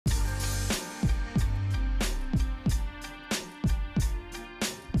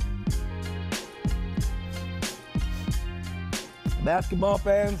Basketball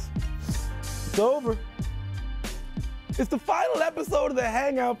fans, it's over. It's the final episode of the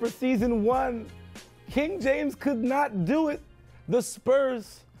Hangout for Season 1. King James could not do it. The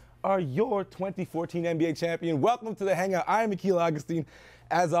Spurs are your 2014 NBA champion. Welcome to the Hangout. I am Akil Augustine.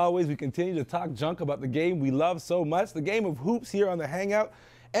 As always, we continue to talk junk about the game we love so much, the game of hoops here on the Hangout.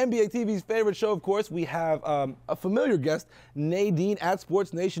 NBATV's favorite show, of course. We have a familiar guest, Nadine at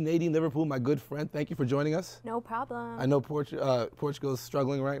Sports Nation. Nadine Liverpool, my good friend. Thank you for joining us. No problem. I know Portugal is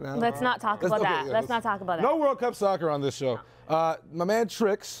struggling right now. Let's not talk about that. Let's not talk about that. No World Cup soccer on this show. My man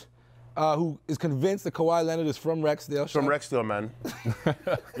Trix, who is convinced that Kawhi Leonard is from Rexdale. From Rexdale, man.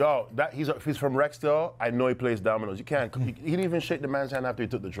 Yo, if he's from Rexdale, I know he plays dominoes. He didn't even shake the man's hand after he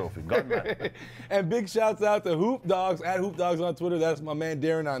took the trophy. God, man. And big shouts out to Hoop Dogs, at Hoop Dogs on Twitter. That's my man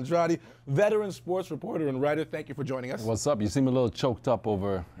Darren Andrade, veteran sports reporter and writer. Thank you for joining us. What's up? You seem a little choked up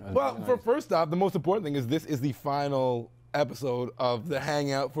over. Well, first off, the most important thing is this is the final episode of the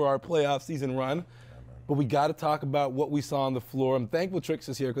Hangout for our playoff season run. But we got to talk about what we saw on the floor. I'm thankful Trix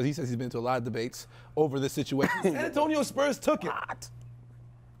is here because he says he's been to a lot of debates over this situation. San Antonio Spurs took it.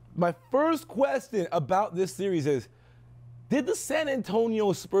 My first question about this series is, did the San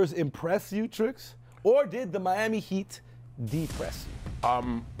Antonio Spurs impress you, Trix? Or did the Miami Heat depress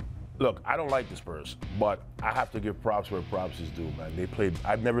you? Look, I don't like the Spurs, but I have to give props where props is due, man. They played,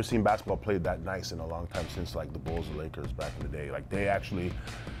 I've never seen basketball played that nice in a long time since like the Bulls or Lakers back in the day. Like they actually,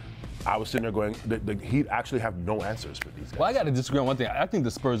 I was sitting there going, the Heat actually have no answers for these guys. Well, I got to disagree on one thing. I think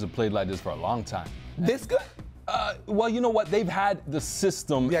the Spurs have played like this for a long time. This good? Well, you know what? They've had the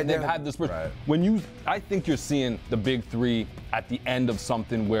system, and they've had the Spurs. Right. I think you're seeing the big three at the end of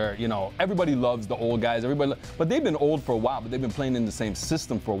something where, you know, everybody loves the old guys, but they've been old for a while, but they've been playing in the same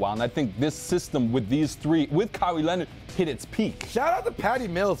system for a while. And I think this system with these three, with Kawhi Leonard, hit its peak. Shout out to Patty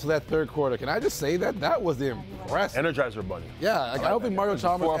Mills for that third quarter. Can I just say that was impressive. Energizer bunny. Yeah, I don't think Mario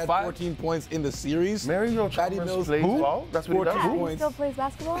Chalmers had 14 points in the series. Mario Chalmers plays ball? That's what he does? He still plays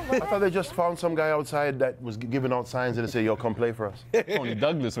basketball? I thought they just found some guy outside that was giving out signs and say, yo, come play for us. Tony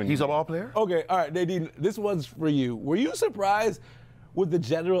Douglas. He's a ball player? Okay, all right, Nadine, this one's for you. Were you surprised with the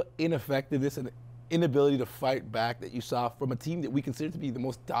general ineffectiveness and inability to fight back that you saw from a team that we consider to be the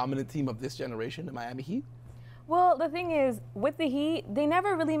most dominant team of this generation, the Miami Heat? Well, the thing is, with the Heat, they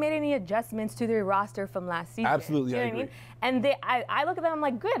never really made any adjustments to their roster from last season. Absolutely, I agree. What I mean? And I look at them, I'm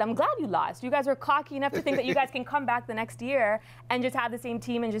like, good, I'm glad you lost. You guys are cocky enough to think that you guys can come back the next year and just have the same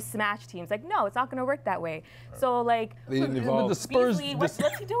team and just smash teams. Like, no, it's not going to work that way. So, like, they didn't evolve. The Spurs, Beasley, what's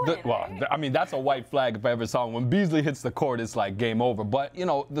he doing? I mean, that's a white flag if I ever saw one. When Beasley hits the court, it's like game over. But, you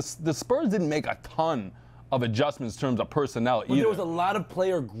know, the Spurs didn't make a ton of adjustments in terms of personnel either. There was a lot of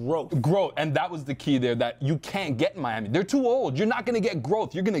player growth. And that was the key there that you can't get in Miami. They're too old. You're not going to get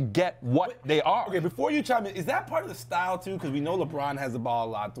growth. You're going to get what they are. Okay, before you chime in, is that part of the style too? Because we know LeBron has the ball a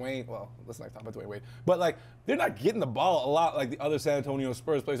lot. Dwayne, well, let's not talk about Dwayne Wade. But like, they're not getting the ball a lot like the other San Antonio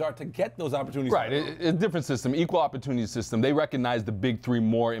Spurs players are to get those opportunities. Right, it's a different system, equal opportunity system. They recognize the big three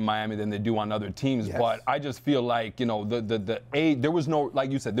more in Miami than they do on other teams. Yes. But I just feel like, you know, there was no,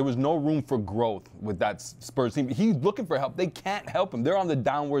 like you said, there was no room for growth with that Spurs team. He's looking for help. They can't help him. They're on the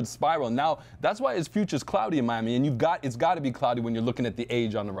downward spiral. Now, that's why his future's cloudy in Miami, and it's got to be cloudy when you're looking at the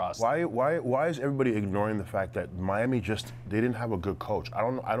age on the roster. Why is everybody ignoring the fact that Miami they didn't have a good coach? I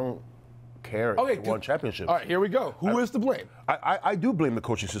don't care if they won championships. All right, here we go. Who is to blame? I do blame the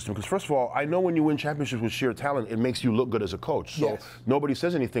coaching system because, first of all, I know when you win championships with sheer talent, it makes you look good as a coach. So nobody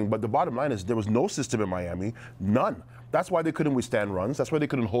says anything. But the bottom line is there was no system in Miami, none. That's why they couldn't withstand runs. That's why they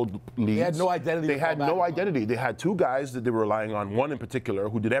couldn't hold leads. They had no identity. They had no identity. They had two guys that they were relying on, one in particular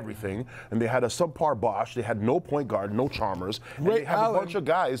who did everything, and they had a subpar Bosch. They had no point guard, no Chalmers. Ray Allen. A bunch of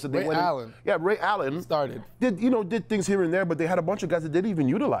guys that they Ray Allen. Ray Allen started. Did things here and there, but they had a bunch of guys that didn't even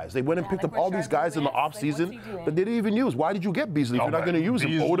utilize. They went and picked up all these guys in the offseason that they didn't even use. Why did you get Beasley if you're not going to use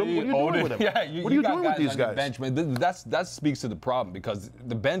him? Odom, what are you doing with him? Yeah, what are you doing with these guys? Bench, man. That speaks to the problem because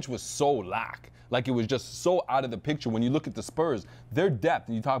the bench was so lack. Like it was just so out of the picture. When you look at the Spurs, their depth,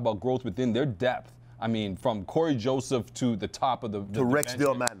 and you talk about growth within their depth. I mean, from Corey Joseph to the top of the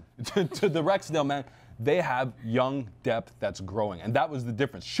Rexdale man. to the Rexdale man, they have young depth that's growing. And that was the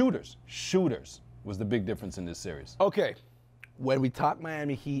difference. Shooters was the big difference in this series. Okay, when we talk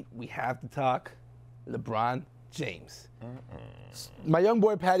Miami Heat, we have to talk LeBron James. My young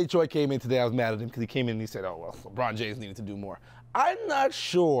boy Patty Troy came in today. I was mad at him because he came in and he said, oh, well, LeBron James needed to do more. I'm not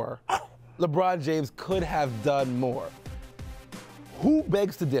sure LeBron James could have done more. Who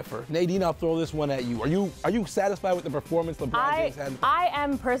begs to differ? Nadine, I'll throw this one at you. Are you satisfied with the performance LeBron James had? I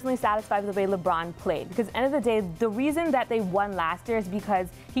am personally satisfied with the way LeBron played because at the end of the day, the reason that they won last year is because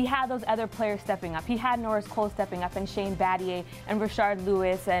he had those other players stepping up. He had Norris Cole stepping up and Shane Battier and Rashard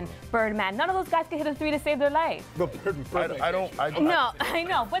Lewis and Birdman. None of those guys could hit a three to save their life. No, I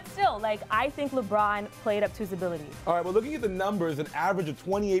know, but still, like, I think LeBron played up to his ability. All right, well, looking at the numbers, an average of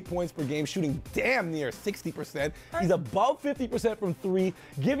 28 points per game, shooting damn near 60%. He's above 50% from three,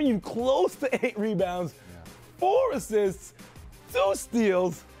 giving you close to 8 rebounds, 4 assists, 2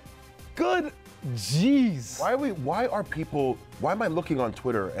 steals. Good jeez. Why am I looking on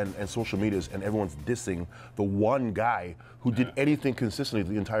Twitter and social medias and everyone's dissing the one guy who did anything consistently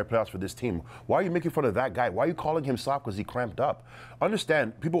the entire playoffs for this team? Why are you making fun of that guy? Why are you calling him soft because he cramped up?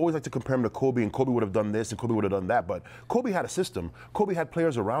 Understand, people always like to compare him to Kobe, and Kobe would have done this and Kobe would have done that, but Kobe had a system. Kobe had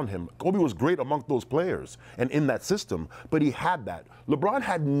players around him. Kobe was great among those players and in that system, but he had that. LeBron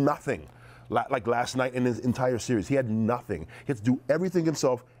had nothing like last night in his entire series. He had nothing. He had to do everything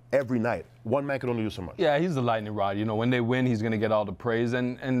himself every night. One man could only do so much. Yeah, he's the lightning rod. You know, when they win, he's going to get all the praise.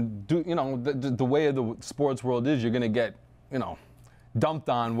 And do, you know, the way of the sports world is you're going to get, you know, dumped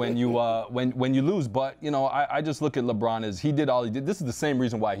on when you when you lose. But, you know, I just look at LeBron as he did all he did. This is the same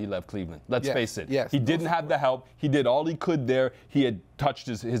reason why he left Cleveland. Let's face it. Yes. He didn't have the help. He did all he could there. He had touched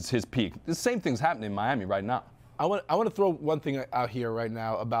his peak. The same thing's happening in Miami right now. I want to throw one thing out here right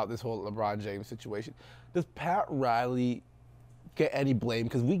now about this whole LeBron James situation. Does Pat Riley get any blame?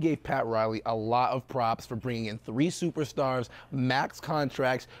 Because we gave Pat Riley a lot of props for bringing in 3 superstars, max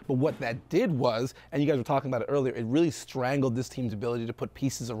contracts, but what that did was, and you guys were talking about it earlier, it really strangled this team's ability to put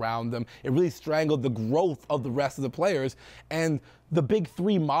pieces around them. It really strangled the growth of the rest of the players, and the big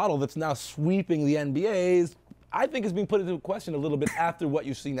 3 model that's now sweeping the NBA is, I think, is being put into question a little bit after what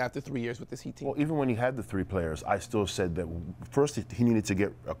you've seen after 3 years with this Heat team. Well, even when he had the 3 players, I still said that first he needed to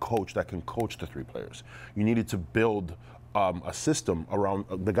get a coach that can coach the 3 players. You needed to build a system around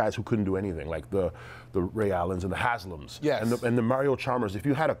the guys who couldn't do anything, like the Ray Allens and the Haslams, yes, and the Mario Chalmers. If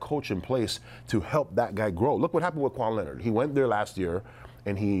you had a coach in place to help that guy grow, look what happened with Kawhi Leonard. He went there last year,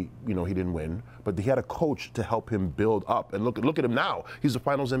 and he didn't win, but he had a coach to help him build up. And look at him now. He's the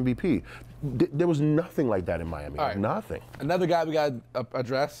Finals MVP. There was nothing like that in Miami. All right. Nothing. Another guy we got to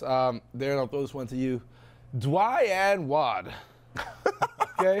address. Darren, I'll throw this one to you. Dwyan Wade.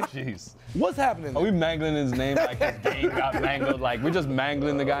 Okay. Jeez. What's happening there? Are we mangling his name like his game got mangled? Like, we're just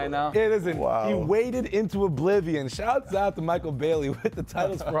mangling the guy now? Hey, listen, wow. He waded into oblivion. Shouts out to Michael Bailey with the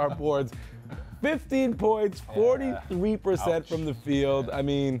titles for our boards. 15 points, 43% from the field. I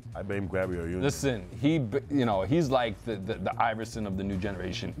mean, I blame Gabriel Union. Listen, he's like the Iverson of the new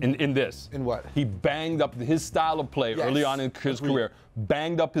generation in this. In what? He banged up his style of play early on in his career,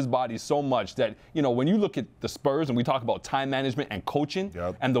 banged up his body so much that, when you look at the Spurs and we talk about time management and coaching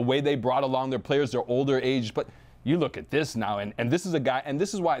and the way they brought along their players, their older age, but you look at this now, and this is a guy, and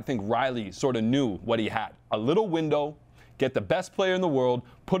this is why I think Riley sort of knew what he had. A little window, get the best player in the world,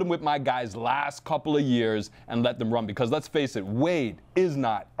 put him with my guys last couple of years, and let them run. Because let's face it, Wade is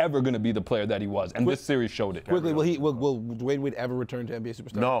not ever going to be the player that he was, and this series showed it. Quickly, will Dwayne Wade ever return to NBA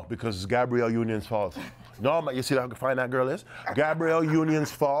superstar? No, because it's Gabrielle Union's fault. No, you see how fine that girl is? Gabrielle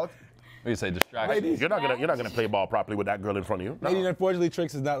Union's fault. What do you say, distraction? You're not gonna play ball properly with that girl in front of you. No. Nadine, unfortunately,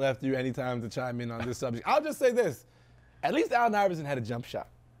 Trix has not left you any time to chime in on this subject. I'll just say this: at least Allen Iverson had a jump shot.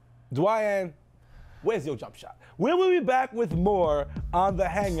 Dwyan, where's your jump shot? We will be back with more on the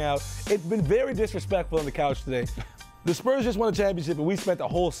Hangout. It's been very disrespectful on the couch today. The Spurs just won a championship, and we spent a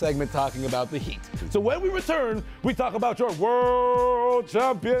whole segment talking about the Heat. So when we return, we talk about your world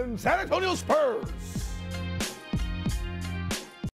champion San Antonio Spurs.